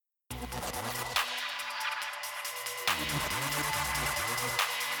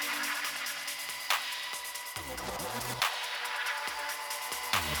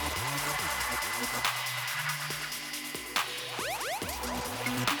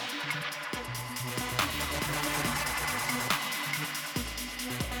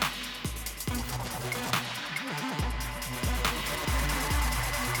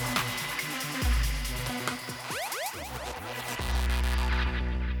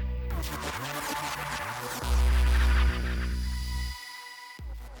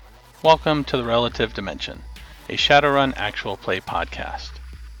Welcome to The Relative Dimension, a Shadowrun actual play podcast.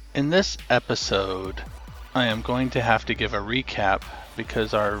 In this episode, I am going to have to give a recap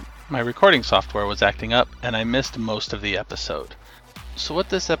because my recording software was acting up and I missed most of the episode. So what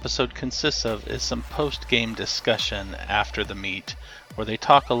this episode consists of is some post-game discussion after the meet, where they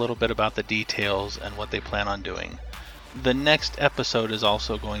talk a little bit about the details and what they plan on doing. The next episode is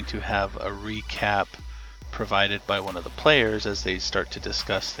also going to have a recap provided by one of the players as they start to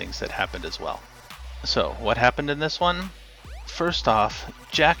discuss things that happened as well. So, what happened in this one? First off,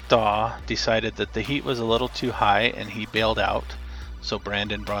 Jackdaw decided that the heat was a little too high and he bailed out, so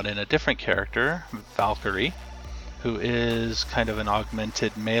Brandon brought in a different character, Valkyrie, who is kind of an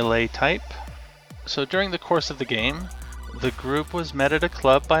augmented melee type. So during the course of the game, the group was met at a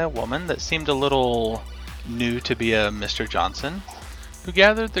club by a woman that seemed a little new to be a Mr. Johnson, who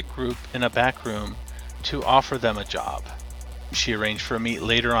gathered the group in a back room to offer them a job. She arranged for a meet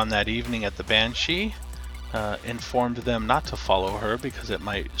later on that evening at the Banshee, informed them not to follow her because it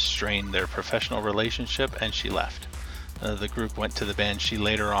might strain their professional relationship, and she left. The group went to the Banshee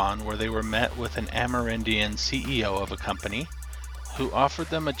later on, where they were met with an Amerindian CEO of a company who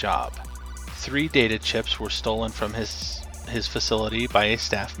offered them a job. 3 data chips were stolen from his facility by a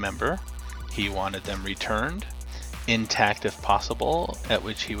staff member. He wanted them returned, intact if possible, at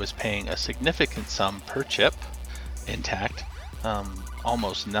which he was paying a significant sum per chip, intact,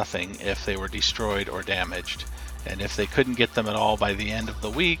 almost nothing if they were destroyed or damaged. And if they couldn't get them at all by the end of the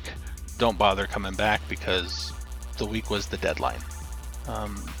week, don't bother coming back because the week was the deadline.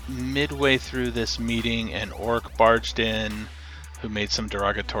 Midway through this meeting, an orc barged in who made some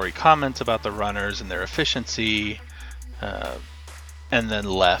derogatory comments about the runners and their efficiency, and then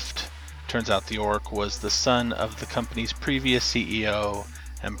left. Turns out the orc was the son of the company's previous CEO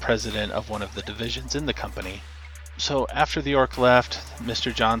and president of one of the divisions in the company. So after the orc left,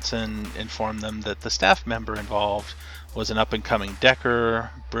 Mr. Johnson informed them that the staff member involved was an up-and-coming decker,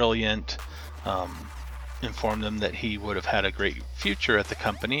 brilliant, informed them that he would have had a great future at the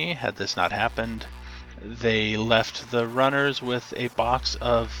company had this not happened. They left the runners with a box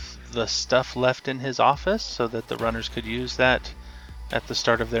of the stuff left in his office so that the runners could use that at the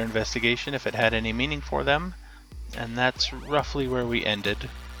start of their investigation if it had any meaning for them. And that's roughly where we ended.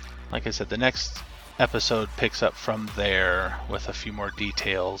 Like I said, the next episode picks up from there with a few more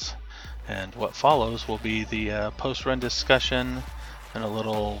details. And what follows will be the post-run discussion and a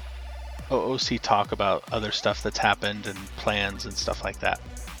little OOC talk about other stuff that's happened and plans and stuff like that.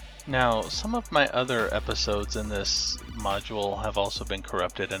 Now, some of my other episodes in this module have also been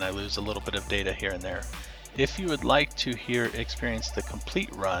corrupted and I lose a little bit of data here and there. If you would like to experience the complete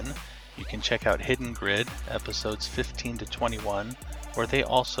run, you can check out Hidden Grid, episodes 15 to 21, where they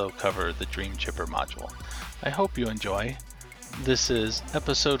also cover the Dream Chipper module. I hope you enjoy. This is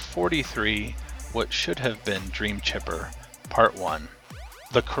episode 43, what should have been Dream Chipper, part 1,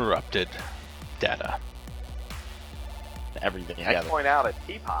 the corrupted data. Everything I together. point out a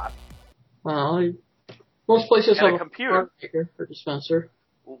teapot. Well, most places And have a computer. maker or dispenser.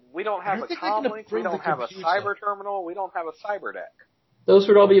 We don't have a comlink, we don't have a cyber terminal, we don't have a cyber deck. Those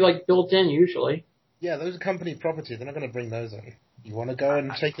would all be like built in usually. Yeah, those are company property. They're not going to bring those in. You want to go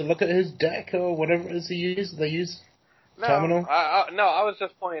and take a look at his deck or whatever it is they use? Terminal? No, I was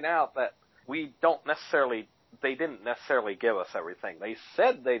just pointing out that they didn't necessarily give us everything. They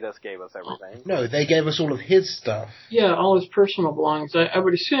said they just gave us everything. No, they gave us all of his stuff. Yeah, all his personal belongings. I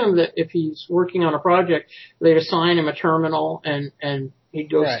would assume that if he's working on a project, they'd assign him a terminal and he'd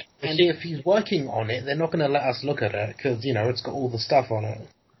go. Right. And if he's working on it, they're not going to let us look at it because, it's got all the stuff on it.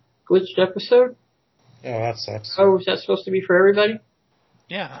 Glitched episode? Oh, that sucks. Oh, is that supposed to be for everybody?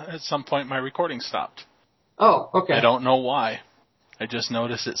 Yeah, at some point my recording stopped. Oh, okay. I don't know why. I just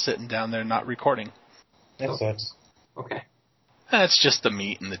noticed it sitting down there not recording. That sucks. Okay. That's just the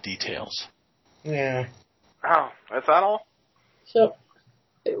meat and the details. Yeah. Oh, is that all? So,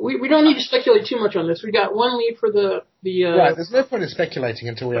 we don't need to speculate too much on this. We got one lead for the Right, there's no point in speculating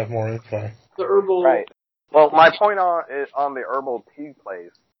until we have more info. the herbal. Right. Well, my point on the herbal tea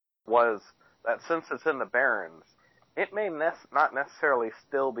place was that since it's in the Barrens, it may not necessarily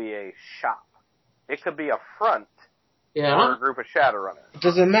still be a shop. It could be a front for Yeah. a group of Shadowrunners. It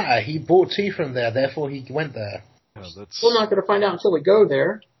doesn't matter. He bought tea from there, therefore he went there. Yeah, that's, We're not going to find out until we go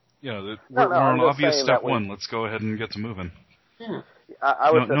there. we're I'm on just obvious saying step that we- 1. Let's go ahead and get to moving. Yeah.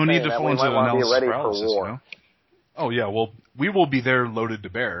 I was No just need saying to that fall we into might want to be analysis ready for paralysis, war. Oh, yeah, well, we will be there loaded to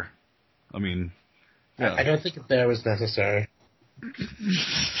bear. I mean, yeah. I don't think a bear is necessary.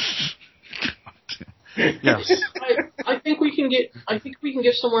 Yes. I think we can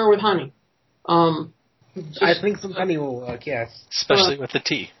get somewhere with honey. I think some honey will work. Yes. Especially with the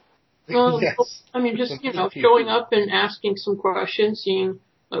tea. Well, Yes. I mean, just showing up and asking some questions. Seeing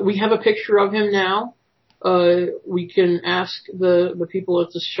we have a picture of him now. We can ask the people at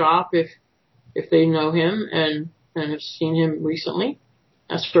the shop if they know him and have seen him recently,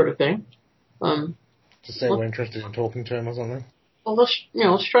 that sort of thing. To say we're interested in talking to him or something. Well,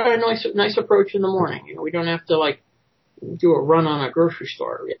 let's try a nice approach in the morning. You know, we don't have to like do a run on a grocery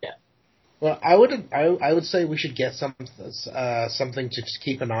store yet. Well, I would say we should get something to just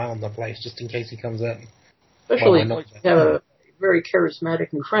keep an eye on the place just in case he comes in. Especially if we have a very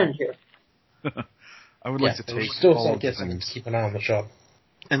charismatic new friend here. I would like to we take still all of get the something to things. keep an eye on the shop.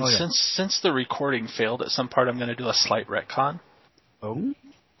 And since the recording failed at some part, I'm going to do a slight retcon. Oh?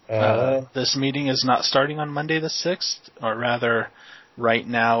 This meeting is not starting on Monday the 6th, or rather, right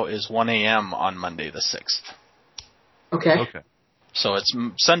now is 1 a.m. on Monday the 6th. Okay. Okay. So it's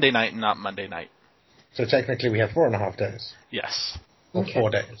Sunday night and not Monday night. So technically we have 4.5 days. Yes. Or Okay. 4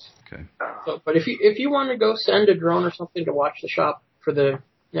 days. Okay. So, but if you want to go send a drone or something to watch the shop for the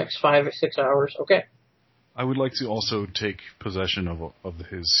next 5 or 6 hours, okay. I would like to also take possession of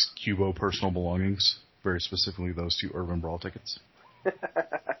his Cubo personal belongings, very specifically those 2 Urban Brawl tickets.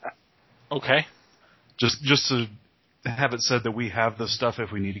 Okay. Just to have it said that we have the stuff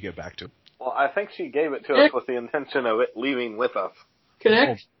if we need to get back to it. Well, I think she gave it to us with the intention of it leaving with us.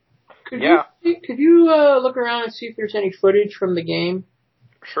 Connect. Could Yeah. you look around and see if there's any footage from the game?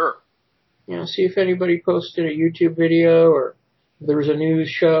 Sure. You know, see if anybody posted a YouTube video or if there was a news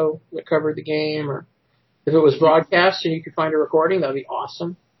show that covered the game, or if it was broadcast and you could find a recording, that'd be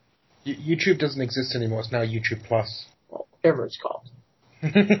awesome. YouTube doesn't exist anymore. It's now YouTube Plus. Well, whatever it's called.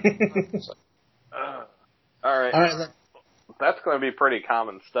 All right. All right. That's going to be pretty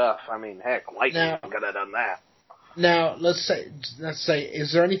common stuff. I mean, heck, Lightning could have done that. Now let's say,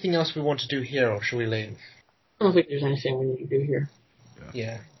 is there anything else we want to do here, or should we leave? I don't think there's anything we need to do here.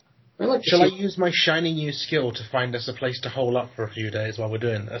 Yeah. I'd like to Shall I see use my shiny new skill to find us a place to hole up for a few days while we're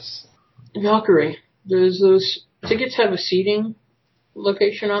doing this? Valkyrie. Does those tickets have a seating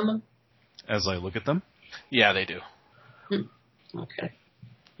location on them? As I look at them, Yeah, they do. Okay.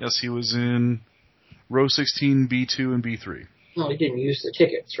 yes, he was in row 16, B2, and B3. Well, he didn't use the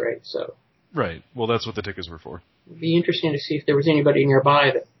tickets, right? So Right. Well, that's what the tickets were for. it'd be interesting to see if there was anybody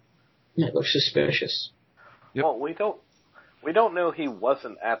nearby that might look suspicious. Yep. Well, we don't know he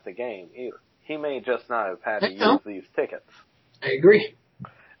wasn't at the game either. He may just not have had to I know. use these tickets. I agree.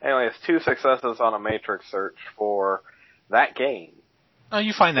 Anyways, 2 successes on a matrix search for that game. Oh,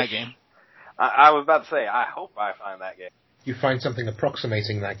 you find that game. I was about to say, I hope I find that game. You find something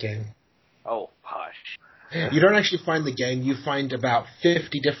approximating that game. Oh, hush. You don't actually find the game. You find about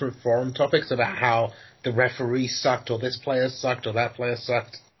 50 different forum topics about how the referee sucked, or this player sucked, or that player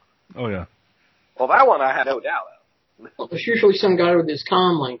sucked. Oh, yeah. Well, that one I had no doubt of. Well, there's usually some guy with his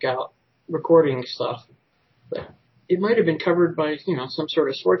comm link out recording stuff. But it might have been covered by, some sort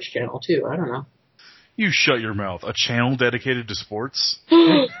of sports channel, too. I don't know. You shut your mouth. A channel dedicated to sports?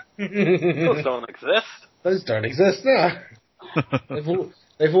 Those don't exist. Those don't exist now.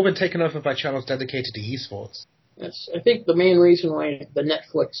 They've all been taken over by channels dedicated to esports. Yes, I think the main reason why the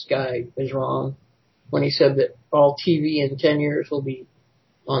Netflix guy is wrong when he said that all TV in 10 years will be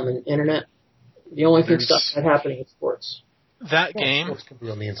on the internet. The only thing stops that happening is sports. That game, Sports can be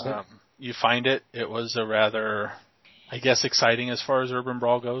on the internet. you find it. It was a rather, I guess, exciting as far as Urban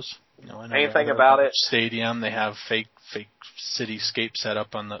Brawl goes. In Anything a about it? Stadium, they have fake cityscape set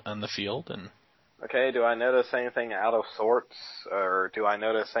up on the field, and Okay, do I notice anything out of sorts? Or do I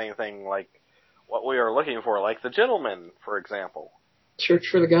notice anything like what we are looking for, like the gentleman, for example? Search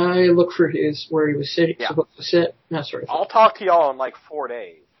for the guy, look for where he was sitting, supposed to sit, that sort of thing. I'll talk to y'all in like 4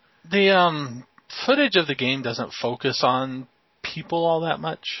 days. the footage of the game doesn't focus on people all that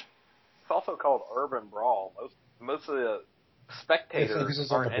much. It's also called Urban Brawl. Most of the spectators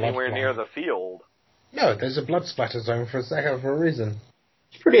focuses on aren't the blood anywhere flow. near the field. No, there's a blood splatter zone for a reason.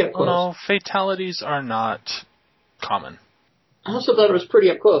 It's pretty up Well, close. no, fatalities are not common. I also thought it was pretty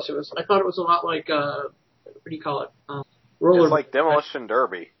up close. I thought it was a lot like, what do you call it? Roller. It's like Demolition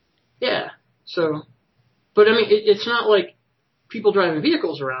Derby. Yeah. So, but I mean, it's not like people driving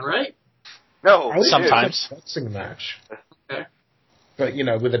vehicles around, right? No, I would say Sometimes. it's a boxing match. Okay. But,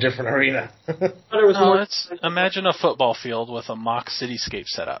 with a different arena. I thought it was No, more. imagine a football field with a mock cityscape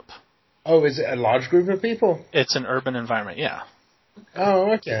set up. Oh, is it a large group of people? It's an urban environment, yeah.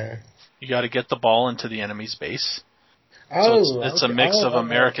 Oh, okay. You got to get the ball into the enemy's base. Oh, So it's a mix of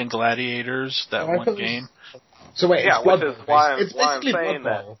American Gladiators, that I one thought it was- game. So wait, Yeah, it's Blood which is Bowl. why I'm It's basically saying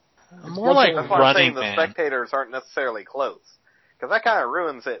Blood that. Bowl. More like That's why I'm saying Running the Man. spectators aren't necessarily close. Because that kind of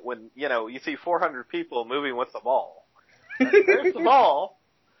ruins it when, you see 400 people moving with the ball. There's the ball.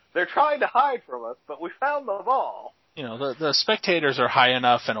 They're trying to hide from us, but we found the ball. The spectators are high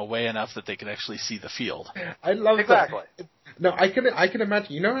enough and away enough that they can actually see the field. I love Exactly. that. No, I can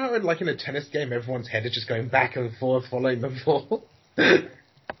imagine. You know how, like in a tennis game, everyone's head is just going back and forth following the ball?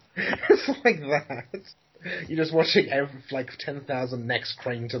 It's like that. You're just watching 10,000 necks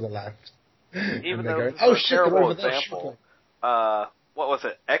crane to the left. Even and though going, it's oh a shit, they're terrible over there. example. What was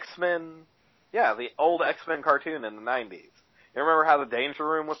it? X-Men? Yeah, the old X-Men cartoon in the 90s. You remember how the Danger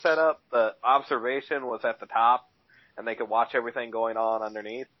Room was set up? The observation was at the top, and they could watch everything going on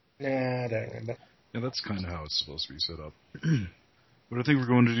underneath? Nah, I don't remember. Yeah, that's kind of how it's supposed to be set up. But I think we're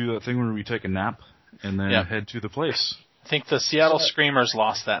going to do that thing where we take a nap and then head to the place. I think the Seattle Screamers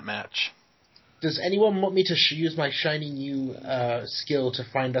lost that match. Does anyone want me to use my shiny new skill to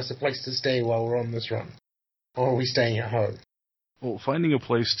find us a place to stay while we're on this run? Or are we staying at home? Well, finding a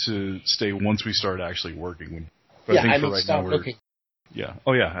place to stay once we start actually working. But Yeah, I think I for mean, right start now looking. Yeah.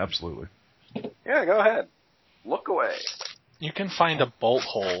 Oh yeah, absolutely. Yeah, go ahead. Look away. You can find a bolt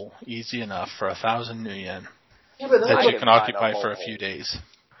hole easy enough for 1,000 new yen Yeah, but that I you can can find occupy a for a bolt few hole. days.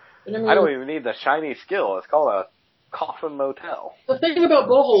 but I mean, I don't even need the shiny skill. It's called a coffin motel. the thing about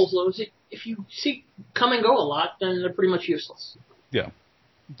blowholes, though, is if you come and go a lot, then they're pretty much useless. Yeah.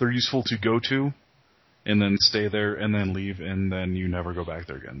 They're useful to go to, and then stay there, and then leave, and then you never go back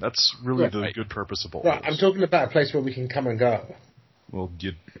there again. That's really Right. the good purpose of bolt Right, I'm holes. talking about a place where we can come and go. Well,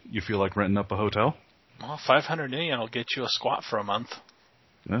 you feel like renting up a hotel? Well, 500 yen will get you a squat for a month.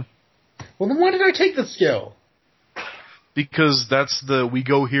 Yeah. Well, then why did I take the skill? Because that's the we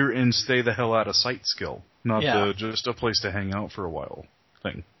go here and stay the hell out of sight skill, not Yeah. the just a place to hang out for a while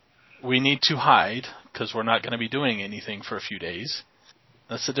thing. We need to hide because we're not going to be doing anything for a few days.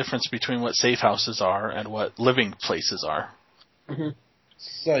 That's the difference between what safe houses are and what living places are.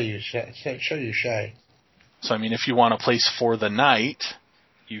 So you show you shay. So, I mean, if you want a place for the night,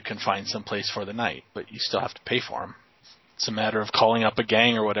 you can find some place for the night, but you still have to pay for them. It's a matter of calling up a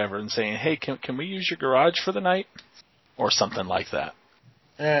gang or whatever and saying, hey, can we use your garage for the night? Or something like that.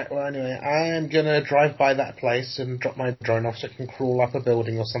 Well, anyway, I am gonna drive by that place and drop my drone off so it can crawl up a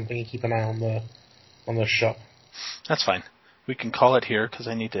building or something and keep an eye on the shop. That's fine. We can call it here because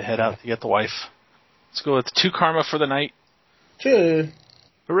I need to head out to get the wife. Let's go with 2 karma for the night. 2.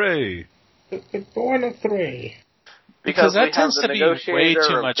 Hooray! But why not 3? Because we that have tends the to be way negotiator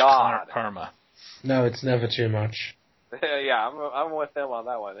too of much God. karma. No, it's never too much. Yeah, I'm with them on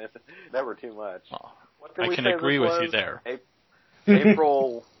that one. It's never too much. Well, What did I we can say agree this with you was? there.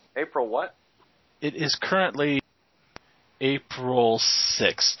 April what? It is currently April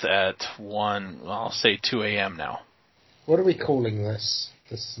 6th at 2 a.m. now. What are we calling this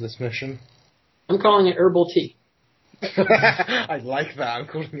mission? I'm calling it herbal tea. I like that. I'm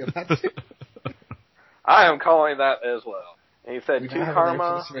calling it that too. I am calling that as well. And you said We 2 don't have a name for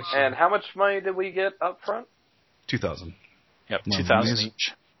karma, this mission. and how much money did we get up front? 2,000. Yep, Well, 2,000 amazing.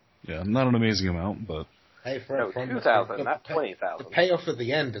 each. Yeah, not an amazing amount, but Hey, for No, a front, 2,000, not the 20,000. payoff at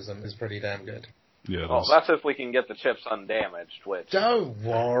the end is pretty damn good. yeah, Well, that's, that's if we can get the chips undamaged, which... Don't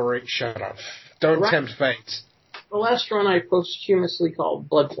worry. Shut up. Don't Right. tempt fate. The last run I posthumously called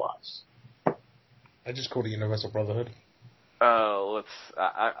Blood Flies. I just called it Universal Brotherhood.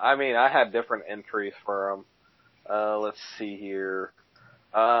 I mean, I had different entries for them. Let's see here.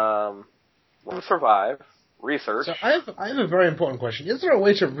 We'll survive. Research. So I have a very important question. Is there a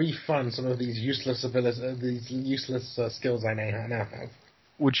way to refund some of these useless skills I now have?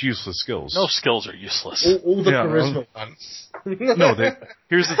 which useless skills? No skills are useless. All the Yeah, charisma ones. No,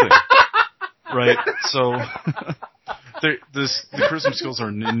 here's the thing. Right, so the charisma skills are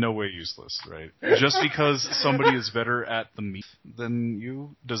in no way useless, right? Just because somebody is better at the meat than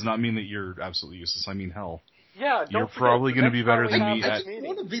you does not mean that you're absolutely useless. I mean, hell, Yeah, You're probably gonna be better than me I at- just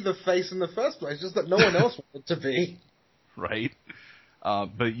want to be the face in the first place, just that no one else wanted to be. right?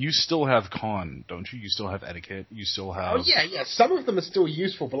 But you still have con, don't you? You still have etiquette. You still have... Oh yeah. Some of them are still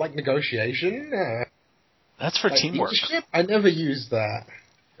useful, but like negotiation, That's for like teamwork. leadership, I never used that.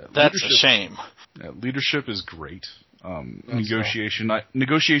 That's a leadership- shame. Leadership is great. Negotiation,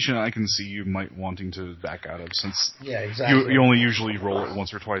 I can see you might wanting to back out of, since Yeah, exactly. you only usually roll it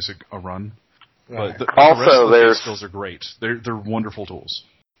once or twice a run. Right. But the Also, rest of the there's- skills are great. They're wonderful tools.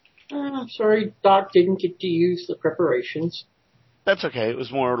 I'm sorry, Doc didn't get to use the preparations. That's okay. It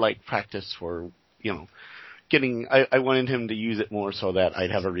was more like practice for, getting, I wanted him to use it more so that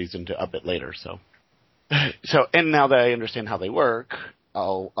I'd have a reason to up it later, so. And now that I understand how they work,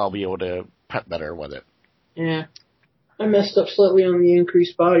 I'll be able to prep better with it. Yeah. I messed up slightly on the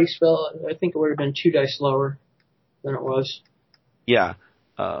increased body spell. I think it would have been 2 dice lower than it was. Yeah,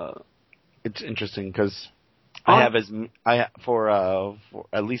 it's interesting because I have for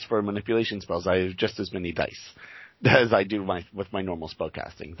at least for manipulation spells, I have just as many dice as I do with my normal spell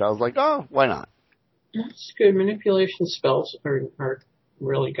casting. So I was like, oh, why not? That's good. Manipulation spells are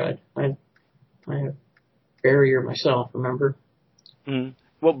really good. I have barrier myself. Remember? Mm-hmm.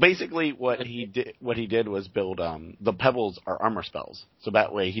 Well, basically, what he did was build the pebbles are armor spells, so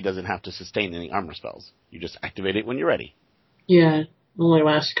that way he doesn't have to sustain any armor spells. You just activate it when you're ready. Yeah, it only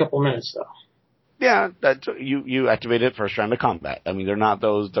lasts a couple minutes though. Yeah, you activate it first round of combat. I mean, they're not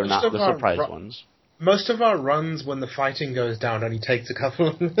the surprise ones. Most of our runs, when the fighting goes down, only takes a couple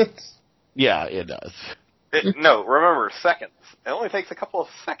of minutes. Yeah, it does. No, remember, seconds. It only takes a couple of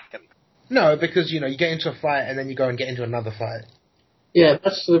seconds. No, because, you get into a fight and then you go and get into another fight. Yeah,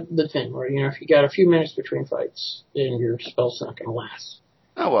 that's the thing, where, if you got a few minutes between fights, then your spell's not going to last.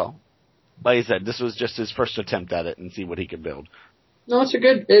 Oh, well. Like I said, this was just his first attempt at it and see what he could build. No,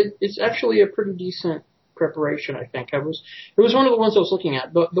 it's actually a pretty decent preparation, I think. It was one of the ones I was looking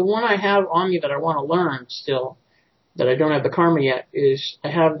at. The one I have on me that I want to learn still, that I don't have the karma yet, is I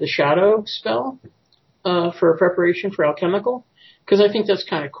have the shadow spell, for a preparation for alchemical, because I think that's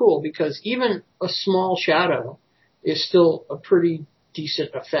kind of cool, because even a small shadow is still a pretty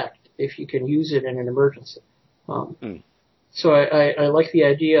decent effect if you can use it in an emergency. So I like the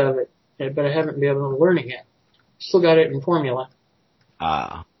idea of it, but I haven't been able to learn it yet. Still got it in formula.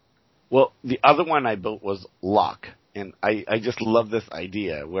 Well, the other one I built was Lock, and I just love this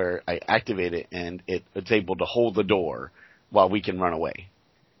idea where I activate it and it's able to hold the door while we can run away.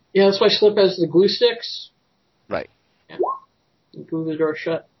 Yeah, that's why Slip has the glue sticks. Right. Yeah. You glue the door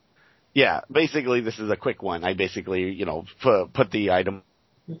shut. Yeah, basically this is a quick one. I basically, put the item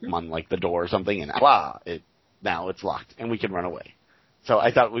on like the door or something, and now it's locked, and we can run away. So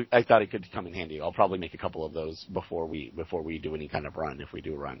I thought it could come in handy. I'll probably make a couple of those before we do any kind of run, if we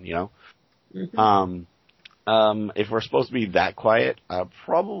do a run, If we're supposed to be that quiet,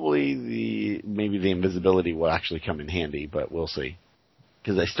 probably maybe the invisibility will actually come in handy, but we'll see.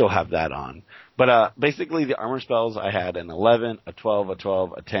 Because I still have that on. But basically the armor spells, I had an 11, a 12,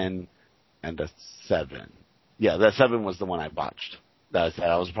 a 10, and a 7. Yeah, that 7 was the one I botched.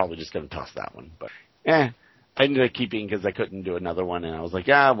 I was probably just going to toss that one. But I ended up keeping because I couldn't do another one, and I was like,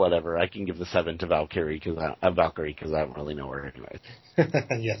 whatever. I can give the 7 to Valkyrie because I don't really know her anyway.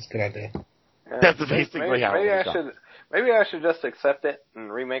 Yes, good idea. That's basically how it was. Maybe I should just accept it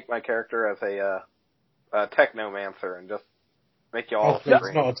and remake my character as a technomancer and just make you all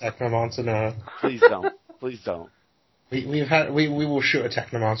That's not a technomancer, no. Please don't. Please don't. We will shoot a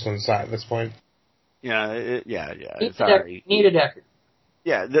technomancer on site at this point. Yeah. Sorry. Need a Decker.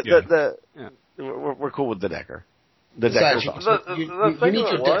 Yeah, we're cool with the Decker. The Decker's Decker's awesome. You need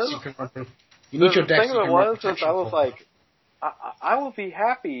your decks. You need your decks. The thing of it was I was like, I will be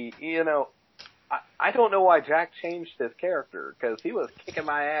happy. I don't know why Jack changed his character because he was kicking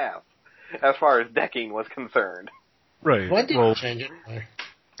my ass as far as decking was concerned. Right. Why did you change it?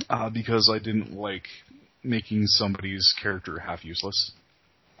 Because I didn't like making somebody's character half useless.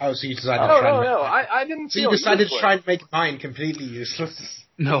 Oh, so you decided I didn't feel you decided useless. to try and make mine completely useless.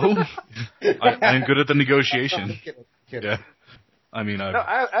 No. I'm good at the negotiation. Kidding. Yeah. I mean, as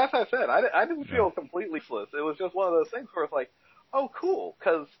I said, I didn't feel completely useless. It was just one of those things where it's like, oh, cool,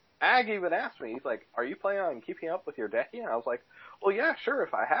 because Ag even asked me, he's like, are you planning on keeping up with your decking? And I was like, well, yeah, sure,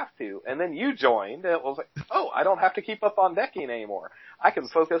 if I have to. And then you joined, and it was like, oh, I don't have to keep up on decking anymore. I can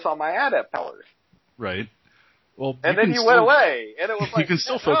focus on my adept powers. Right. Well, and then you went away, and it was like, you can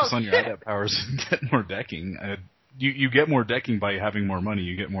still focus on your adept powers and get more decking. You get more decking by having more money.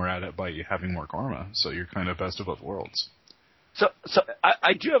 You get more adept by having more karma. So you're kind of best of both worlds. So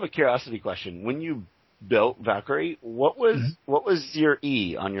I do have a curiosity question. When you built Valkyrie, what was your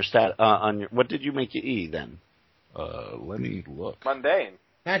E on your stat? What did you make your E then? Let me look. Mundane.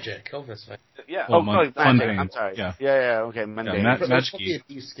 Magic, obviously. Yeah. Mundane. I'm sorry. Yeah. Okay, mundane. Yeah, magic E.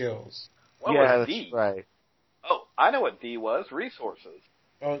 These skills. What was D? That's right. Oh, I know what D was. Resources.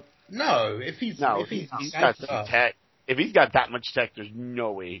 No, if he's got some tech. If he's got that much tech, there's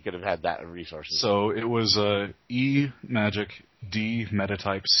no way he could have had that resources. So it was E magic, D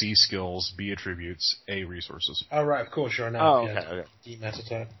metatype, C skills, B attributes, A resources. Oh right, of course, sure. Oh, okay. D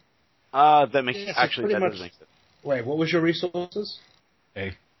metatype. That makes that does make sense. Wait, what was your resources?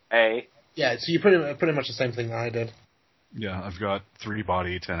 A. Yeah, so you pretty much the same thing that I did. Yeah, I've got 3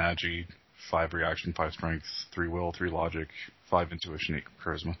 body, 10 agi, 5 reaction, 5 strength, 3 will, 3 logic, 5 intuition, 8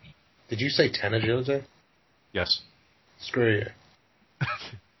 charisma. Did you say 10 agility? Yes. Screw you.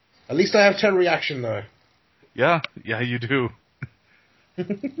 At least I have 10 reaction, though. Yeah, you do.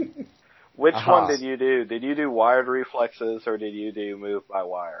 Which Aha. one did you do? Did you do wired reflexes or did you do move by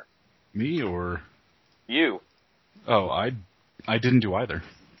wire? Me or... You. Oh, I didn't do either.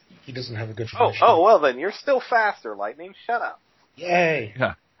 He doesn't have a good Oh, tradition. well then, you're still faster, Lightning. Shut up. Yay!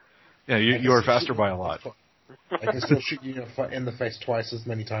 Yeah, I you can are still faster shoot by you a lot. I can still shoot you in the face twice as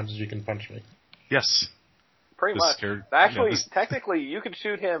many times as you can punch me. Yes. Pretty This much. character- Actually, yeah, this- technically, you could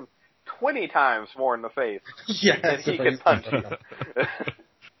shoot him 20 times more in the face Yeah, than he could punch you.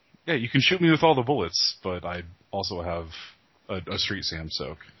 Yeah, you can shoot me with all the bullets, but I also have a Street Sam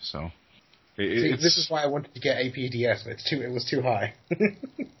soak, so... See, it's, this is why I wanted to get APDS, but it was too high.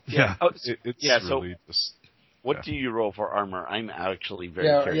 Yeah, Oh, it's yeah, so- really just... What Yeah. do you roll for armor? I'm actually very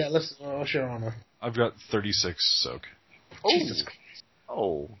yeah, curious. what's your armor? I've got 36 soak. Jesus Christ.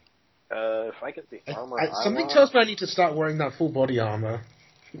 Oh. If I get the armor I Something want, tells me I need to start wearing that full body armor.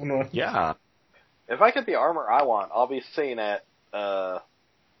 Oh, no. Yeah. if I get the armor I want, I'll be seen at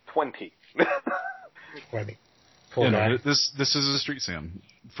 20. Ready. Poor Yeah, guy. no, this is a Street Sam,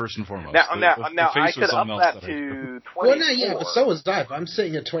 first and foremost. now, The I face was could up something that else I- to 24. Well, no, yeah, but so was Dive. I'm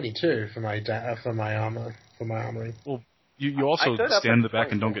sitting at 22 for my armor, for my armoring. You also I could up stand in it the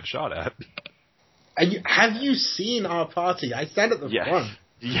back and don't 24. get shot at. And have you seen our party? I stand at the Yes. front.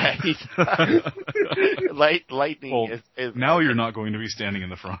 Yeah, he's lightning Well, is now you're not going to be standing in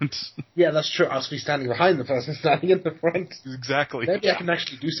the front. Yeah, that's true. I'll be standing behind the person standing in the front. Exactly. Maybe I can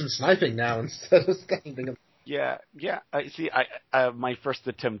actually do some sniping now instead of standing in. Yeah. I see. My first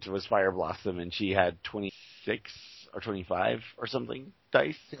attempt was Fire Blossom, and she had 26 or 25 or something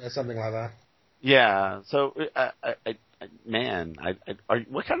dice. Yeah, something like that. Yeah. So,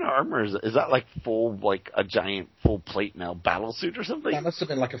 what kind of armor is that? Like full, like a giant full plate mail battle suit or something? That must have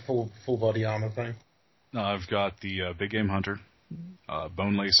been like a full body armor thing. No, I've got the Big Game Hunter,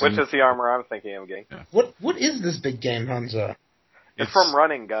 bone lacing. Which is the armor I'm thinking of getting. What is this big game hunter? It's from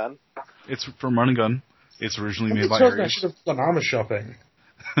Running Gun. It's from Run and Gun. It's originally made by Somebody told me I Ares. should have gone armor shopping.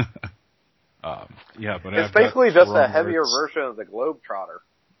 Yeah, but It's I've got basically just a forearm heavier guards. version of the Globetrotter.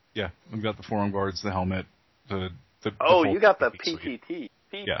 Yeah, I've got the forearm guards, the helmet, the Oh, full you got the suite. PTT.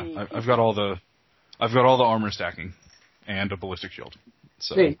 Yeah, I've got all the armor stacking and a ballistic shield.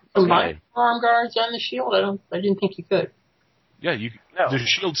 So Wait, combine Okay. arm guards and the shield? I didn't think you could. yeah, No.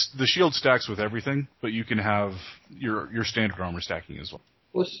 the shield stacks with everything, but you can have your standard armor stacking as well.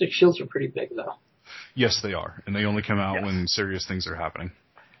 Ballistic shields are pretty big though. Yes, they are, and they only come out Yes. when serious things are happening.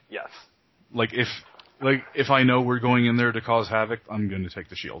 Yes. Like if I know we're going in there to cause havoc, I'm going to take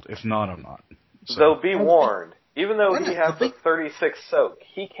the shield. If not, I'm not. So, Though be warned, even though Why he not? has the 36 soak,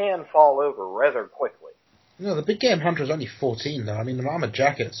 he can fall over rather quickly. No, the big game hunter is only 14 though. I mean, an armor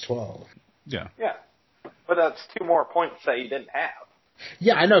jacket is 12. yeah, Yeah. But that's 2 more points that he didn't have.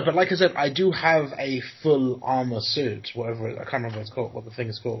 Yeah, I know, but like I said, I do have a full armor suit, whatever I can't remember what it's called, what the thing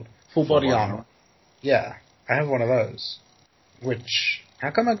is called. Full body armor. Yeah, I have one of those. Which,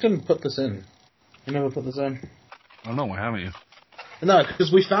 how come I didn't put this in? You never put this in? I don't know. Why haven't you? No,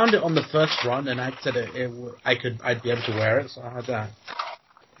 because we found it on the first run, and I said I'd be able to wear it, so I had that.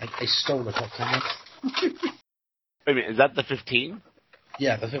 I stole it off someone. Wait a minute, is that the 15?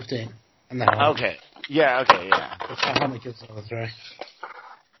 Yeah, the 15. And the helmet. Okay. Yeah. Okay. Yeah. That's how helmet kills the other 3.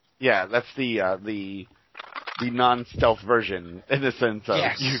 Yeah. That's the non-stealth version in the sense of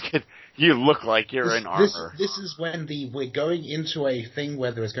Yes. you look like you're in armor. This is when we're going into a thing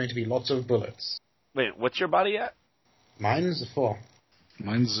where there is going to be lots of bullets. Wait, what's your body at? Mine's a 4.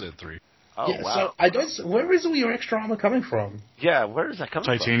 Mine's at 3. Oh yeah, wow. so I don't. Where is all your extra armor coming from? Yeah. Where is that coming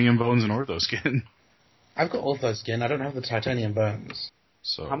Titanium bones and ortho skin. I've got ortho skin. I don't have the titanium bones.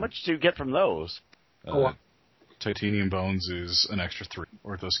 So from? How much do you get from those? Titanium bones is an extra 3.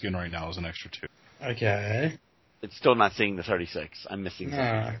 Ortho skin right now is an extra 2. Okay. It's still not seeing the 36. I'm missing something.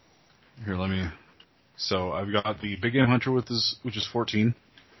 Nah. Here, let me. So I've got the Big Game Hunter which is 14,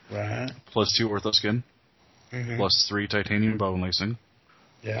 Right. plus 2 ortho skin, Mm-hmm. plus 3 titanium bone lacing,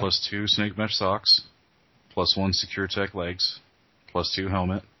 Yeah. plus 2 snake mesh socks, plus 1 Secure Tech legs, plus 2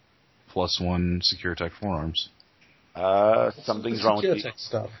 helmet, plus 1 Secure Tech forearms. Something's wrong with you. Secure-Tech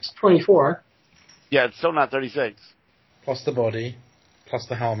stuff. It's 24. Yeah, it's still not 36. Plus the body. Plus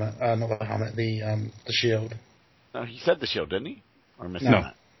the helmet. Not the helmet. The shield. No, he said the shield, didn't he? Or missing No.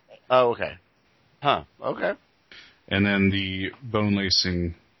 that? Oh, okay. Huh. Okay. And then the bone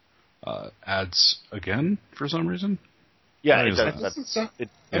lacing adds again for some reason. Yeah, That it is does. not- That That's, doesn't sound. it-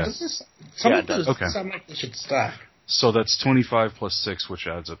 That yeah. doesn't. Some Yeah, of it does. those Okay. sound like they should stack. So that's 25 plus 6, which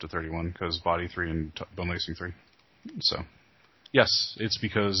adds up to 31, because body 3 and bone lacing 3. So, yes, it's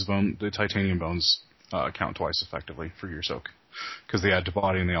because the titanium bones count twice effectively for your soak, because they add to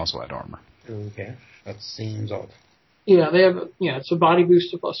body and they also add armor. Okay, that seems odd. Yeah, they have. Yeah, it's a body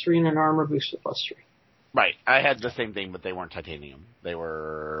boost of +3 and an armor boost of +3. Right. I had the same thing, but they weren't titanium. They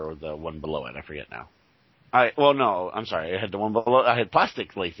were the one below it. I forget now. No, I'm sorry. I had the one below. I had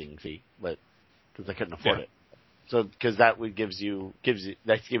plastic lacing, but because I couldn't afford it. So because that gives you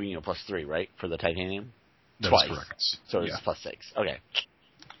that's giving you a +3, right, for the titanium? That's Twice. correct. So it's +6. Okay.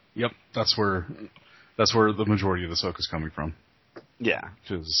 Yep, that's where the majority of the soak is coming from. Yeah.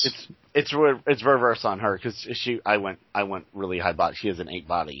 'Cause It's reverse on her because I went really high body. She has an 8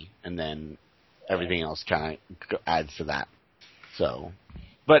 body, and then everything else kind of adds to that. So,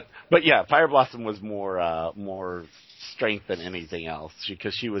 but yeah, Fire Blossom was more strength than anything else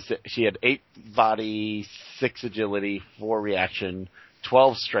because she had 8 body, 6 agility, 4 reaction,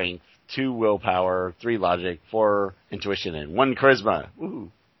 12 strength, 2 willpower, 3 logic, 4 intuition, and 1 charisma.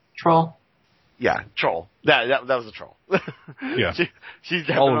 Ooh. Troll. Yeah, troll. That was a troll. Yeah. She's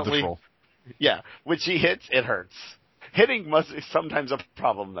definitely all of the troll. Yeah, when she hits, it hurts. Hitting is sometimes a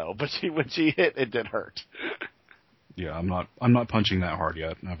problem though, but when she hit, it did hurt. Yeah, I'm not punching that hard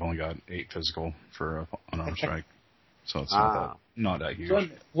yet. I've only got 8 physical for an arm strike, so it's not that huge. So,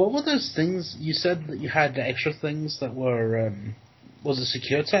 what were those things you said that you had extra things that were? Was it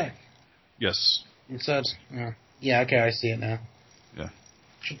secure tech? Yes. You said, yeah. Okay, I see it now. Yeah.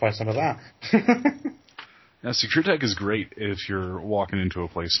 Should buy some of that. Now, Secure Tech is great if you're walking into a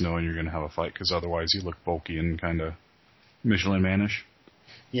place knowing you're going to have a fight, because otherwise you look bulky and kind of Michelin Man-ish.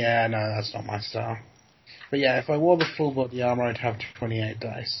 Yeah, no, that's not my style. But yeah, if I wore the full body armor, I'd have 28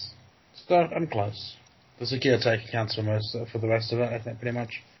 dice. So I'm close. The Secure Tech accounts for the rest of it, I think, pretty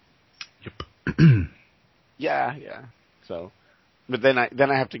much. Yep. Yeah. So, but then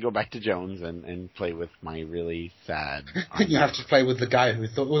I have to go back to Jones and play with my really sad. You have to play with the guy who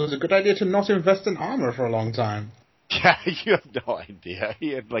thought it was a good idea to not invest in armor for a long time. Yeah, you have no idea.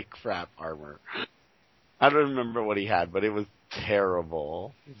 He had like crap armor. I don't remember what he had, but it was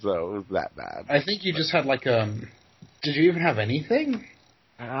terrible. So it was that bad. I think you just had like Did you even have anything?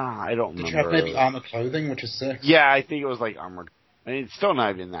 I don't remember. Did you have maybe armor clothing, which is 6? Yeah, I think it was like armor. I mean, it's still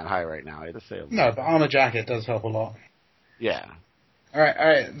not even that high right now. I have to say. No, but armor jacket does help a lot. Yeah. All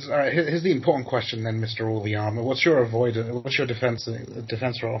right. Here's the important question, then, Mr. All the Armor. What's your defense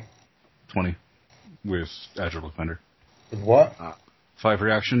roll? 20 with Agile Defender. With what? 5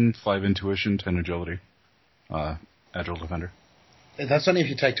 reaction, 5 intuition, 10 agility. Agile Defender. That's only if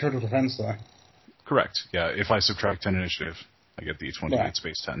you take total defense, though. Correct. Yeah, if I subtract 10 initiative, I get the 28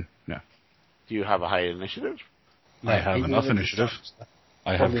 space 10. Yeah. Do you have a high initiative? I have enough initiative.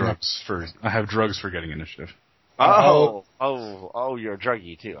 I have drugs for getting initiative. Oh, you're a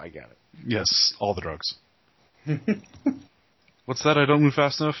druggie too. I get it. Yes, all the drugs. What's that? I don't move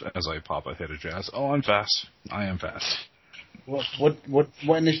fast enough? As I pop a hit of jazz. Oh, I'm fast. I am fast.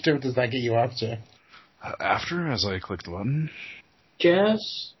 What initiative does that get you up to? After, as I click the button.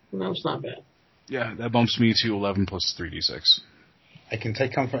 Jazz? That's not bad. Yeah, that bumps me to 11 plus 3d6. I can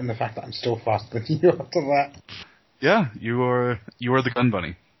take comfort in the fact that I'm still faster than you after that. Yeah, you are the gun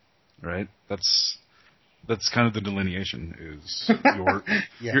bunny, right? That's kind of the delineation. Is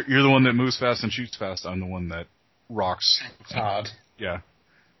you're the one that moves fast and shoots fast. I'm the one that rocks. It's hard. Yeah,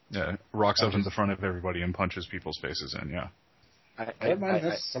 rocks up in the front of everybody and punches people's faces in. Yeah. I don't mind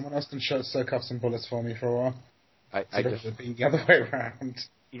this. Someone else can soak up some bullets for me for a while. I just being the other way around.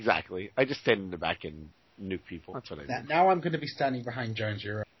 Exactly. I just stand in the back and nuke people. That's what I do. Now I'm going to be standing behind Jones.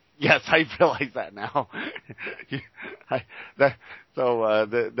 You're right. Yes, I realize that now.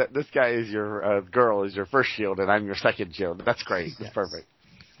 This guy is your girl is your first shield, and I'm your second shield. That's great. That's perfect.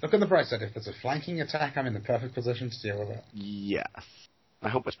 Look on the bright side. If it's a flanking attack, I'm in the perfect position to deal with it. Yes. I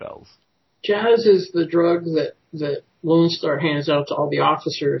hope it spells. Jazz is the drug that Lone Star hands out to all the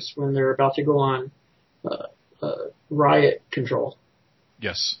officers when they're about to go on riot control.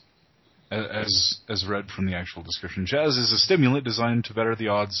 Yes. As read from the actual description, Jazz is a stimulant designed to better the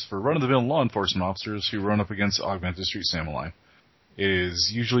odds for run-of-the-mill law enforcement officers who run up against augmented street samurai. It is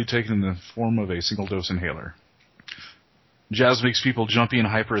usually taken in the form of a single-dose inhaler. Jazz makes people jumpy and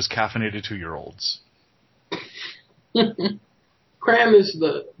hyper as caffeinated 2-year-olds. Cram is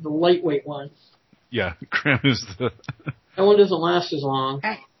the lightweight one. Yeah, Cram is the... That one doesn't last as long.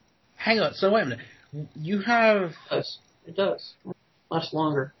 Hang on, so wait a minute. You have... It does. Lasts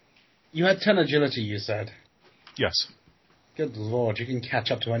longer. You had 10 agility, you said. Yes. Good lord, you can catch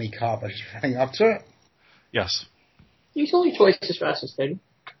up to any car by just running up to it? Yes. He's only twice as fast as Teddy.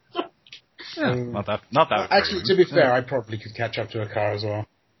 Yeah, not that. Actually, to be fair, I probably could catch up to a car as well.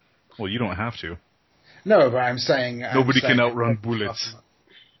 Well, you don't have to. No, but I'm saying... Nobody can outrun bullets.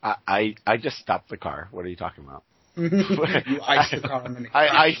 I just stopped the car. What are you talking about? You ice the car and then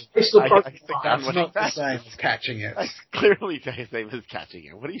I Ice the car. think that's what not the that's- same as catching it. That's clearly the same as catching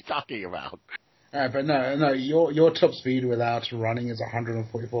it. What are you talking about? But no, your top speed without running is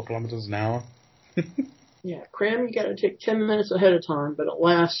 144 kilometers an hour. Yeah, cram you got to take 10 minutes ahead of time, but it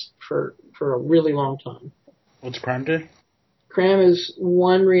lasts for a really long time. What's Cram do? Cram is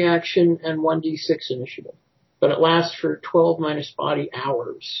 1 reaction and 1d6 initiative, but it lasts for 12 minus body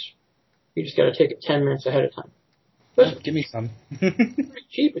hours. You just got to take it 10 minutes ahead of time. But Give me some. it's pretty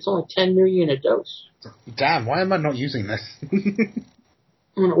cheap. It's only 10 million a dose. Damn, why am I not using this?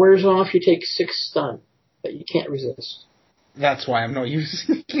 When it wears off, you take 6 stun that you can't resist. That's why I'm not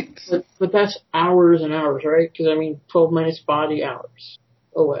using it. But that's hours and hours, right? Because, 12 minus body hours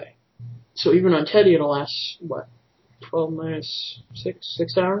away. So even on Teddy, it'll last, 12 minus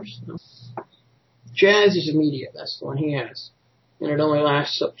 6 hours? No. Jazz is immediate. That's the one he has. And it only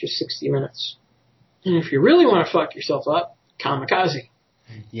lasts up to 60 minutes. And if you really want to fuck yourself up, Kamikaze.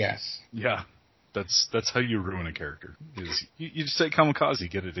 Yes. Yeah. That's how you ruin a character. Is you just say kamikaze,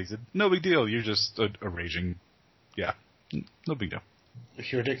 get addicted. No big deal. You're just a raging. Yeah. No big deal.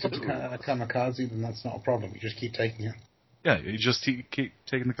 If you're addicted to kamikaze, then that's not a problem. You just keep taking it. Yeah, you just keep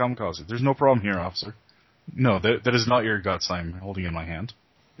taking the kamikaze. There's no problem here, officer. No, that is not your guts I'm holding in my hand.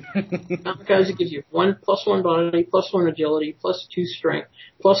 Kamikaze gives you 1 + 1 body, +1 agility, +2 strength,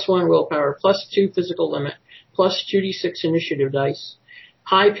 +1 willpower, +2 physical limit, +2d6 initiative dice,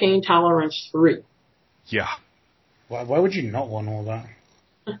 high pain tolerance 3. Yeah. Why would you not want all that?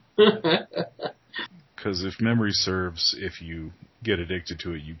 Because if memory serves, if you get addicted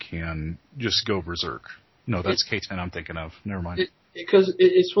to it, you can just go berserk. No, that's K10 I'm thinking of. Never mind. Because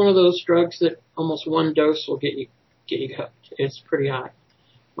it's one of those drugs that almost 1 dose will get you hooked. It's pretty high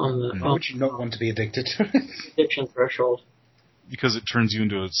on the Why would you not want to be addicted to it? addiction threshold. Because it turns you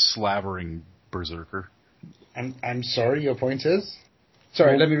into a slavering berserker. I'm sorry, your point is?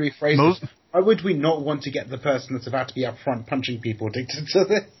 Sorry, let me rephrase this. Why would we not want to get the person that's about to be up front punching people addicted to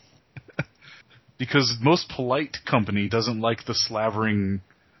this? Because most polite company doesn't like the slavering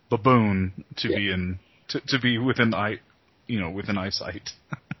baboon to be within within eyesight.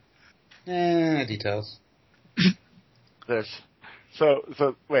 Details. So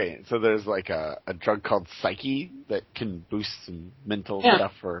there's like a drug called Psyche that can boost some mental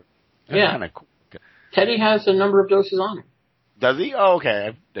stuff for. Yeah. Kind of cool. Teddy has a number of doses on him. Does he? Oh,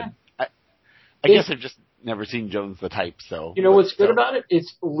 okay. I guess I've just never seen Jones the Type, so. You know what's good about it?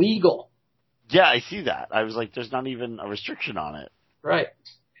 It's legal. Yeah, I see that. I was like, there's not even a restriction on it. Right.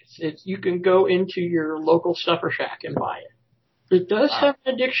 It's you can go into your local stuffer shack and buy it. It does have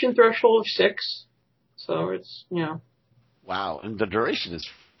an addiction threshold of 6, so it's, Wow, and the duration is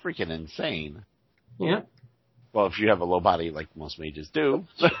freaking insane. Yeah. Well, if you have a low body like most mages do.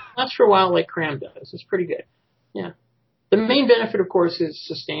 Lasts for a while like Cram does. It's pretty good. Yeah. The main benefit, of course, is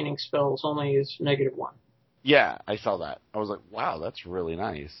sustaining spells only is -1. Yeah, I saw that. I was like, wow, that's really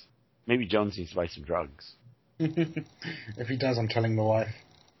nice. Maybe Jones needs to buy some drugs. If he does, I'm telling my wife.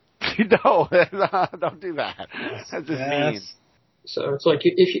 No, don't do that. That's just mean. So it's like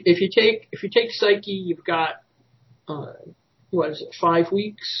if you take Psyche, you've got 5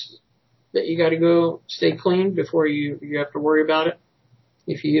 weeks that you got to go stay clean before you have to worry about it.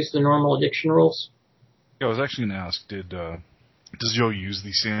 If you use the normal addiction rules. Yeah, I was actually going to ask, does Joe use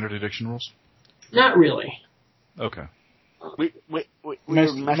the standard addiction rules? Not really. Okay. We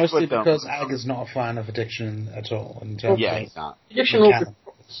Mostly because Ag is not a fan of addiction at all. Yeah, he's not. Addiction rules are,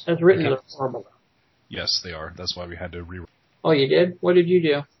 as written, are horrible. Yes, they are. That's why we had to rewrite. Oh, you did? What did you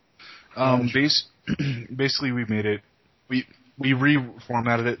do? Basically, we made it. We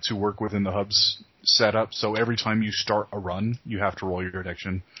reformatted it to work within the hub's setup. So every time you start a run, you have to roll your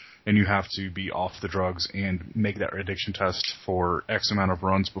addiction, and you have to be off the drugs and make that addiction test for X amount of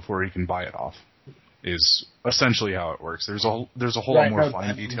runs before you can buy it off. Is essentially how it works. There's a whole lot more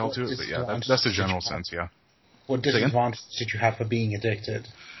fine detail to it, but yeah, that's the general sense. Yeah. What disadvantage did you have for being addicted?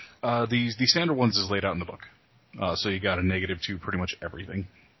 The standard ones is laid out in the book. So you got a -2 pretty much everything.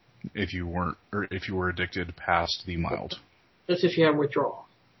 If you were addicted past the mild. That's if you have withdrawal.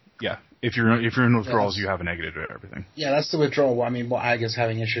 Yeah. If you're in withdrawals, you have a negative to everything. Yeah, that's the withdrawal. I mean, what Ag is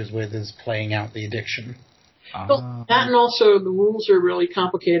having issues with is playing out the addiction. Well, that and also the rules are really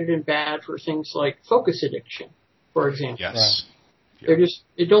complicated and bad for things like focus addiction, for example. Yes. Right.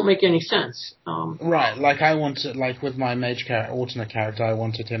 They don't make any sense. Right, like with my mage alternate character, I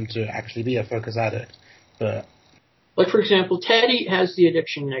wanted him to actually be a focus addict, but... Like, for example, Teddy has the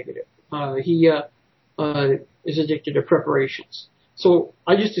addiction negative. He is addicted to preparations. So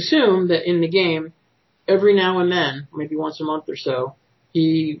I just assume that in the game, every now and then, maybe once a month or so,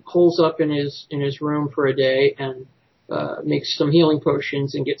 he holes up in his room for a day and makes some healing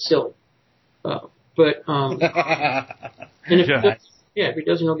potions and gets silly. And if if he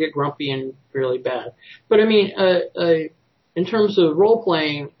doesn't, he'll get grumpy and really bad. But I mean, in terms of role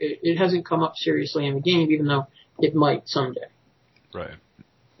playing, it hasn't come up seriously in the game, even though it might someday. Right.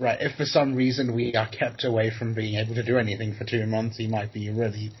 Right. If for some reason we are kept away from being able to do anything for 2 months, he might be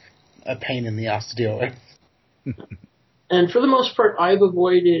really a pain in the ass to deal with. And for the most part, I've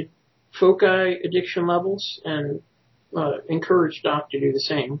avoided foci addiction levels and encouraged Doc to do the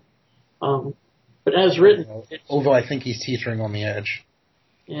same. But as written... Although I think he's teetering on the edge.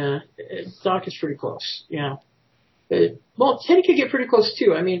 Yeah, Doc is pretty close, yeah. Teddy could get pretty close,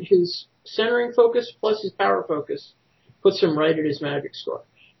 too. I mean, his centering focus plus his power focus puts him right at his magic score.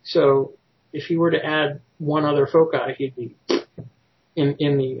 So if he were to add one other foci, he'd be in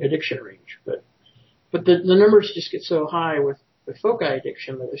the addiction range. But the numbers just get so high with foci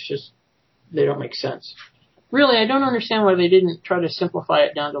addiction that it's just, they don't make sense. Really, I don't understand why they didn't try to simplify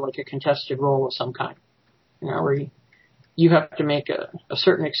it down to like a contested role of some kind. Where you have to make a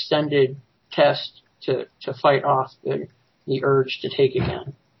certain extended test to fight off the urge to take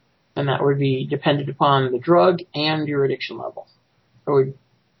again. And that would be dependent upon the drug and your addiction level. It would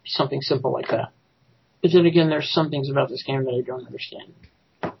be something simple like that. But then again, there's some things about this game that I don't understand.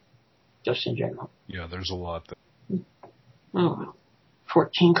 Just in general. Yeah, there's a lot. Oh, well.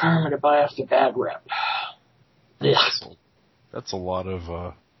 14 karma to buy off the bad rep. Yeah. That's a lot of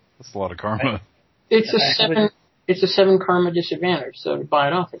karma. It's a 7 karma disadvantage, so to buy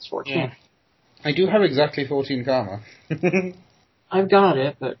it off, it's 14. Yeah. I do have exactly 14 karma. I've got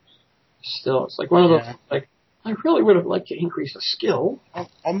it, but still, it's like one of those, like, I really would have liked to increase a skill.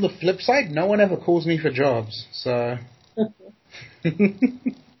 On the flip side, no one ever calls me for jobs, so...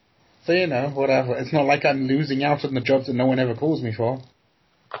 So, whatever. It's not like I'm losing out on the jobs that no one ever calls me for.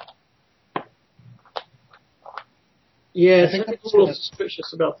 Yeah, I think I'm a little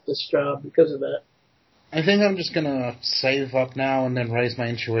suspicious about this job because of that. I think I'm just gonna save up now and then raise my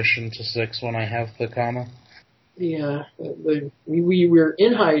intuition to 6 when I have the karma. Yeah, we were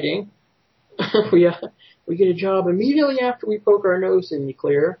in hiding. We get a job immediately after we poke our nose in the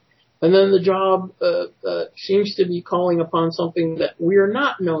clear, and then the job seems to be calling upon something that we are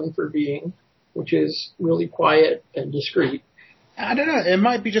not known for being, which is really quiet and discreet. I don't know. It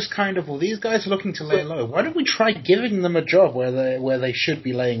might be just kind of, well, these guys are looking to lay low. Why don't we try giving them a job where they should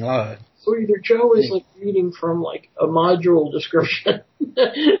be laying low? So either Joe is like reading from like a module description.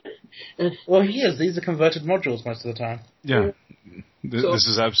 Well, he is. These are converted modules most of the time. Yeah. This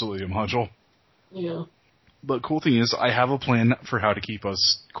is absolutely a module. Yeah. But cool thing is, I have a plan for how to keep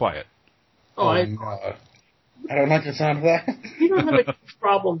us quiet. No. I don't like the sound of that. We don't have a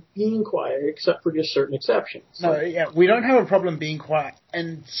problem being quiet, except for just certain exceptions. No, yeah, we don't have a problem being quiet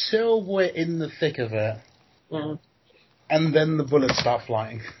until we're in the thick of it. Yeah. And then the bullets start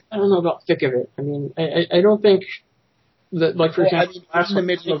flying. I don't know about thick of it. I mean, I don't think that, like, for example... in the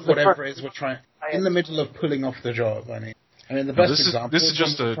middle of whatever it is we're trying... In the middle of pulling off the job, I mean, the best example is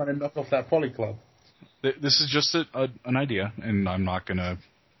just trying to knock off that poly club. This is just an idea, and I'm not going to,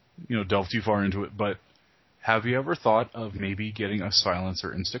 delve too far into it, but have you ever thought of maybe getting a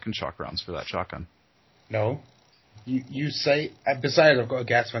silencer and stick and shock rounds for that shotgun? No. You say... Besides, I've got a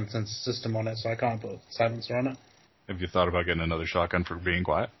gas vent system on it, so I can't put a silencer on it. Have you thought about getting another shotgun for being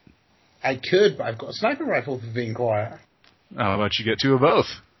quiet? I could, but I've got a sniper rifle for being quiet. How about you get 2 of both?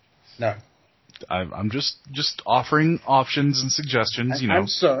 No. I'm just offering options and suggestions,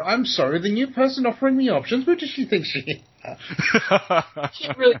 I'm sorry, the new person offering me options, what does she think she is? She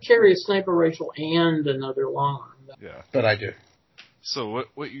can't really carry a sniper rifle and another long arm. Yeah. But I do. So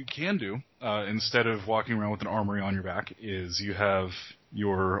what you can do, instead of walking around with an armory on your back, is you have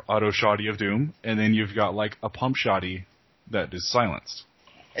your auto shoddy of doom, and then you've got like a pump shoddy that is silenced.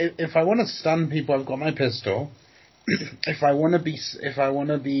 If I want to stun people, I've got my pistol. If I want to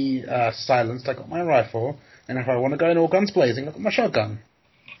be silenced, I got my rifle, and if I want to go in all guns blazing, I got my shotgun.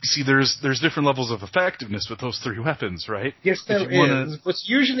 See, there's different levels of effectiveness with those 3 weapons, right? Yes, there is. But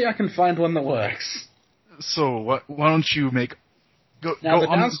usually I can find one that works. So why don't you make go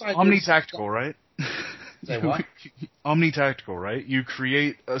omni-tactical, right? Say what? Omni-tactical, right? You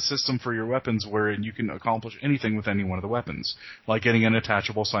create a system for your weapons wherein you can accomplish anything with any one of the weapons, like getting an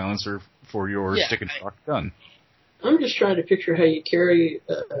attachable silencer for your stick and shock gun. I'm just trying to picture how you carry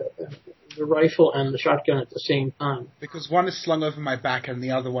the rifle and the shotgun at the same time. Because one is slung over my back and the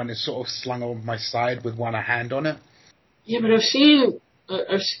other one is sort of slung over my side with one hand on it. Yeah, but I've seen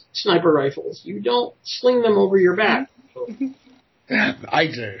sniper rifles. You don't sling them over your back. I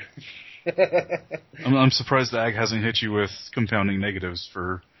do. I'm surprised the Ag hasn't hit you with compounding negatives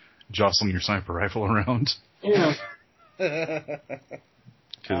for jostling your sniper rifle around. Yeah.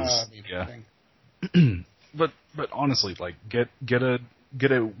 Because but honestly, like get a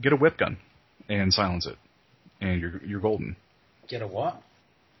whip gun and silence it, and you're golden. Get a what?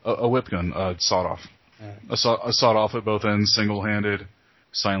 A whip gun, sawed off. A sawed off at both ends, single handed,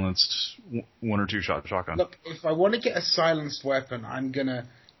 silenced, one or two shot shotgun. Look, if I want to get a silenced weapon, I'm gonna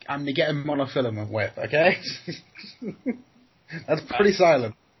get a monofilament whip. Okay, that's pretty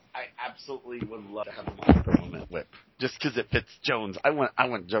silent. I absolutely would love to have a monofilament whip, just because it fits Jones. I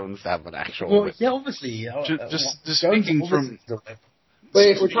want Jones to have an actual whip. Yeah, obviously. Just speaking from.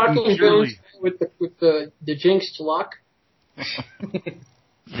 Wait, we're talking Jones with the jinxed luck.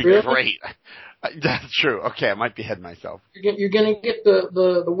 Really? Great. That's true. Okay, I might behead myself. You're gonna get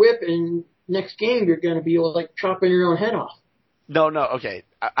the whip, and next game you're gonna be like chopping your own head off. No, okay.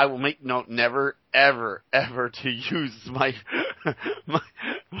 I will make note never, ever, ever to use my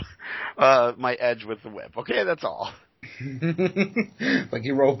my edge with the whip. Okay, that's all. Like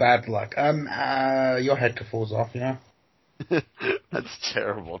you roll bad luck. Your head falls off, you know? That's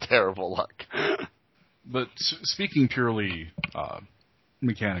terrible, terrible luck. But speaking purely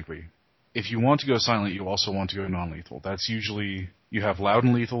mechanically, if you want to go silent, you also want to go non-lethal. That's usually, you have loud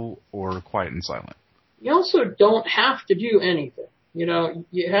and lethal or quiet and silent. You also don't have to do anything. You know,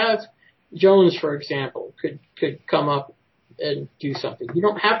 you have Jones, for example, could come up and do something. You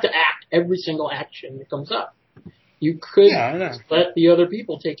don't have to act every single action that comes up. You could let the other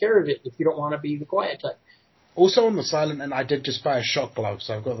people take care of it if you don't want to be the quiet type. Also on the silent end, I did just buy a shot glove,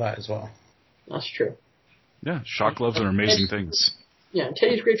 so I've got that as well. That's true. Yeah, shot gloves are amazing things. Yeah,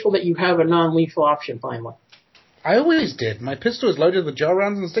 Teddy's grateful that you have a non-lethal option finally. I always did. My pistol is loaded with gel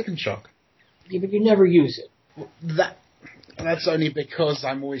rounds and stick and shock. Yeah, but you never use it. That's only because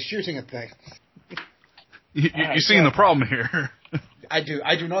I'm always shooting at things. You're seeing the problem here. I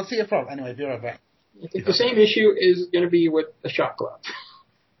do not see a problem. Anyway, be right back. I think the same issue is going to be with the shot glove.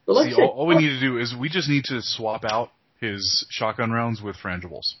 But let's see, all we need to do is we just need to swap out his shotgun rounds with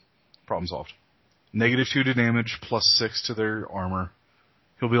frangibles. Problem solved. -2 to damage, +6 to their armor.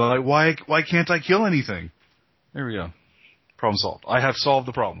 He'll be like, why can't I kill anything? There we go. Problem solved. I have solved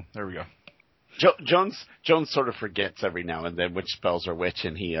the problem. There we go. Jones sort of forgets every now and then which spells are which,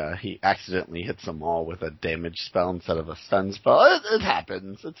 and he accidentally hits them all with a damage spell instead of a stun spell. It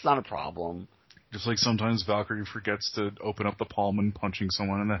happens. It's not a problem. Just like sometimes Valkyrie forgets to open up the palm and punching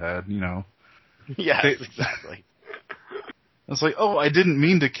someone in the head, you know. Yes, exactly. It's like, oh, I didn't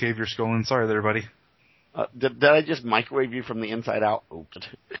mean to cave your skull in. Sorry there, buddy. Did I just microwave you from the inside out? Oops.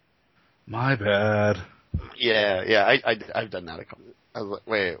 My bad. Yeah, I've done that a couple. I was like,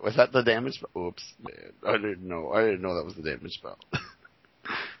 wait, was that the damage spell? Oops, man, I didn't know that was the damage spell.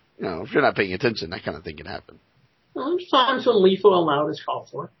 You know, if you're not paying attention, that kind of thing can happen. Well, there's times when lethal and loud is called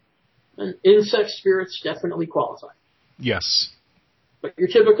for, and insect spirits definitely qualify. Yes. But your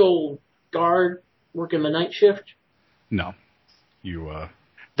typical guard working the night shift? No. You,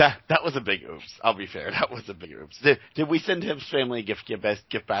 That was a big oops. I'll be fair. That was a big oops. Did we send him family a gift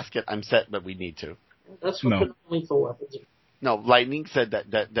basket? I'm set, but we need to. That's what the lethal weapons are. No, Lightning said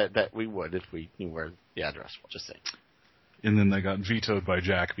that we would if we knew where the address was. Just saying. And then they got vetoed by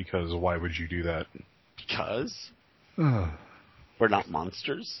Jack because why would you do that? Because we're not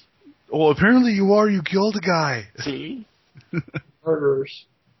monsters. Well, apparently you are. You killed a guy. See? Murderers.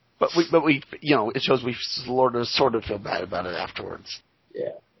 But we, you know, it shows we sort of feel bad about it afterwards.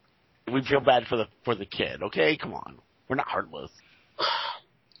 Yeah. We feel bad for the kid. Okay, come on. We're not heartless.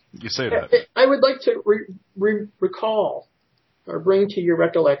 You say that. I would like to recall or bring to your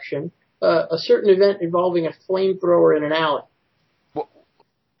recollection a certain event involving a flamethrower in an alley. Well,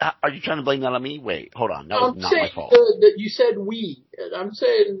 are you trying to blame that on me? Wait, hold on. That was not my fault. You said we. I'm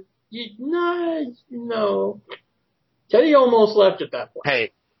saying no. Teddy almost left at that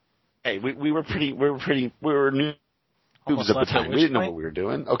point. Hey, we were new at the time. We didn't know what we were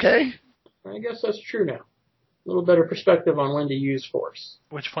doing. Okay. I guess that's true now. A little better perspective on when to use force.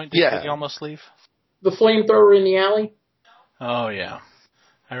 Which point did Teddy almost leave? The flamethrower in the alley. Oh yeah,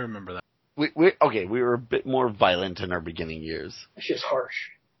 I remember that. We were a bit more violent in our beginning years. That's just harsh.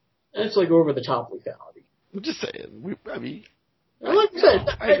 That's like over the top lethality. I'm just saying. Like I said,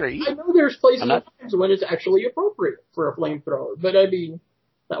 I agree. I know there's places and times when it's actually appropriate for a flamethrower, but I mean,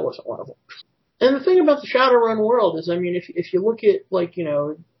 that wasn't one of them. And the thing about the Shadowrun world is, I mean, if you look at, like, you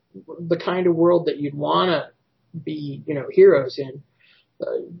know, the kind of world that you'd want to be, you know, heroes in,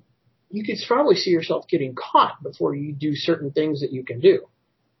 you could probably see yourself getting caught before you do certain things that you can do.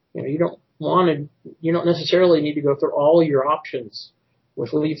 You know, you don't necessarily need to go through all your options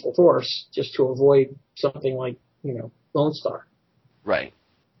with Lethal Force just to avoid something like, Lone Star. Right.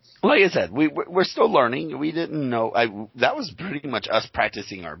 Like I said, we're still learning. We didn't know. That was pretty much us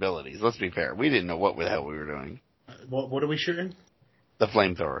practicing our abilities. Let's be fair. We didn't know what the hell we were doing. What are we shooting? The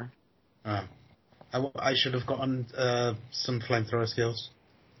flamethrower. Oh. I should have gotten some flamethrower skills.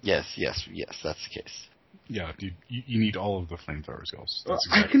 Yes, that's the case. Yeah, you need all of the flamethrower skills. That's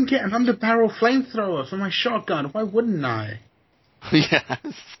I can get an underbarrel flamethrower for my shotgun. Why wouldn't I?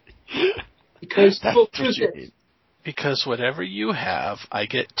 Yes. Because That's people what choose you it. need. Because whatever you have, I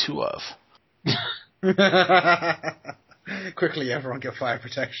get 2 of. Quickly, everyone get fire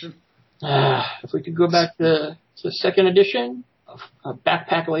protection. If we could go back to second edition, a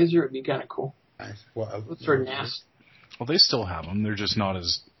backpack laser would be kind of cool. Nice. What For nasty. Well, they still have them. They're just not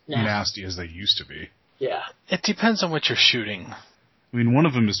as nasty as they used to be. Yeah. It depends on what you're shooting. I mean, one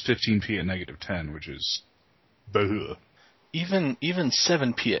of them is 15p at -10, which is... Bleh. Even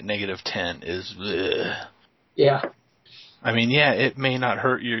 7p at -10 is... bleh. Yeah. I mean, yeah, it may not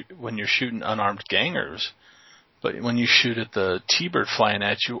hurt you when you're shooting unarmed gangers, but when you shoot at the T-Bird flying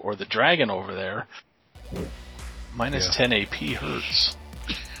at you or the dragon over there, -10 AP hurts.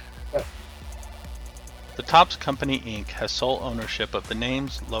 The Topps Company Inc. has sole ownership of the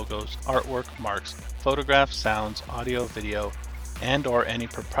names, logos, artwork, marks, photographs, sounds, audio, video, and or any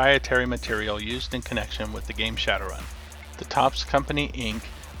proprietary material used in connection with the game Shadowrun. The Topps Company Inc.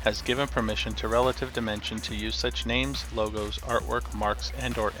 has given permission to Relative Dimension to use such names, logos, artwork, marks,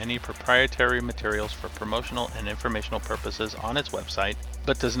 and or any proprietary materials for promotional and informational purposes on its website,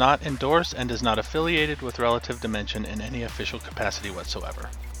 but does not endorse and is not affiliated with Relative Dimension in any official capacity whatsoever.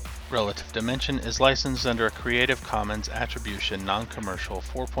 Relative Dimension is licensed under a Creative Commons Attribution Non-Commercial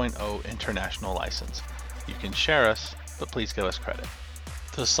 4.0 International License. You can share us, but please give us credit.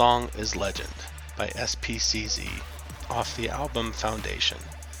 The song is Legend by SPCZ off the album Foundation,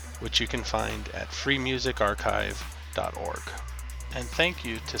 which you can find at freemusicarchive.org. And thank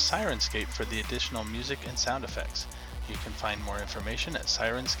you to Sirenscape for the additional music and sound effects. You can find more information at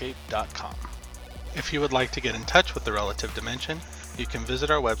sirenscape.com. If you would like to get in touch with the Relative Dimension, you can visit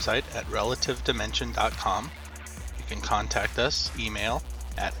our website at relativedimension.com. You can contact us, email,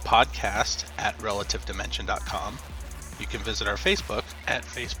 at podcast@relativedimension.com. You can visit our Facebook at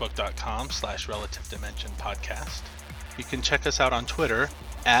facebook.com/relativedimensionpodcast. You can check us out on Twitter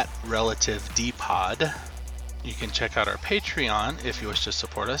at RelativeDpod. You can check out our Patreon if you wish to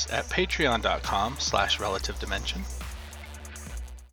support us at patreon.com/relativedimension.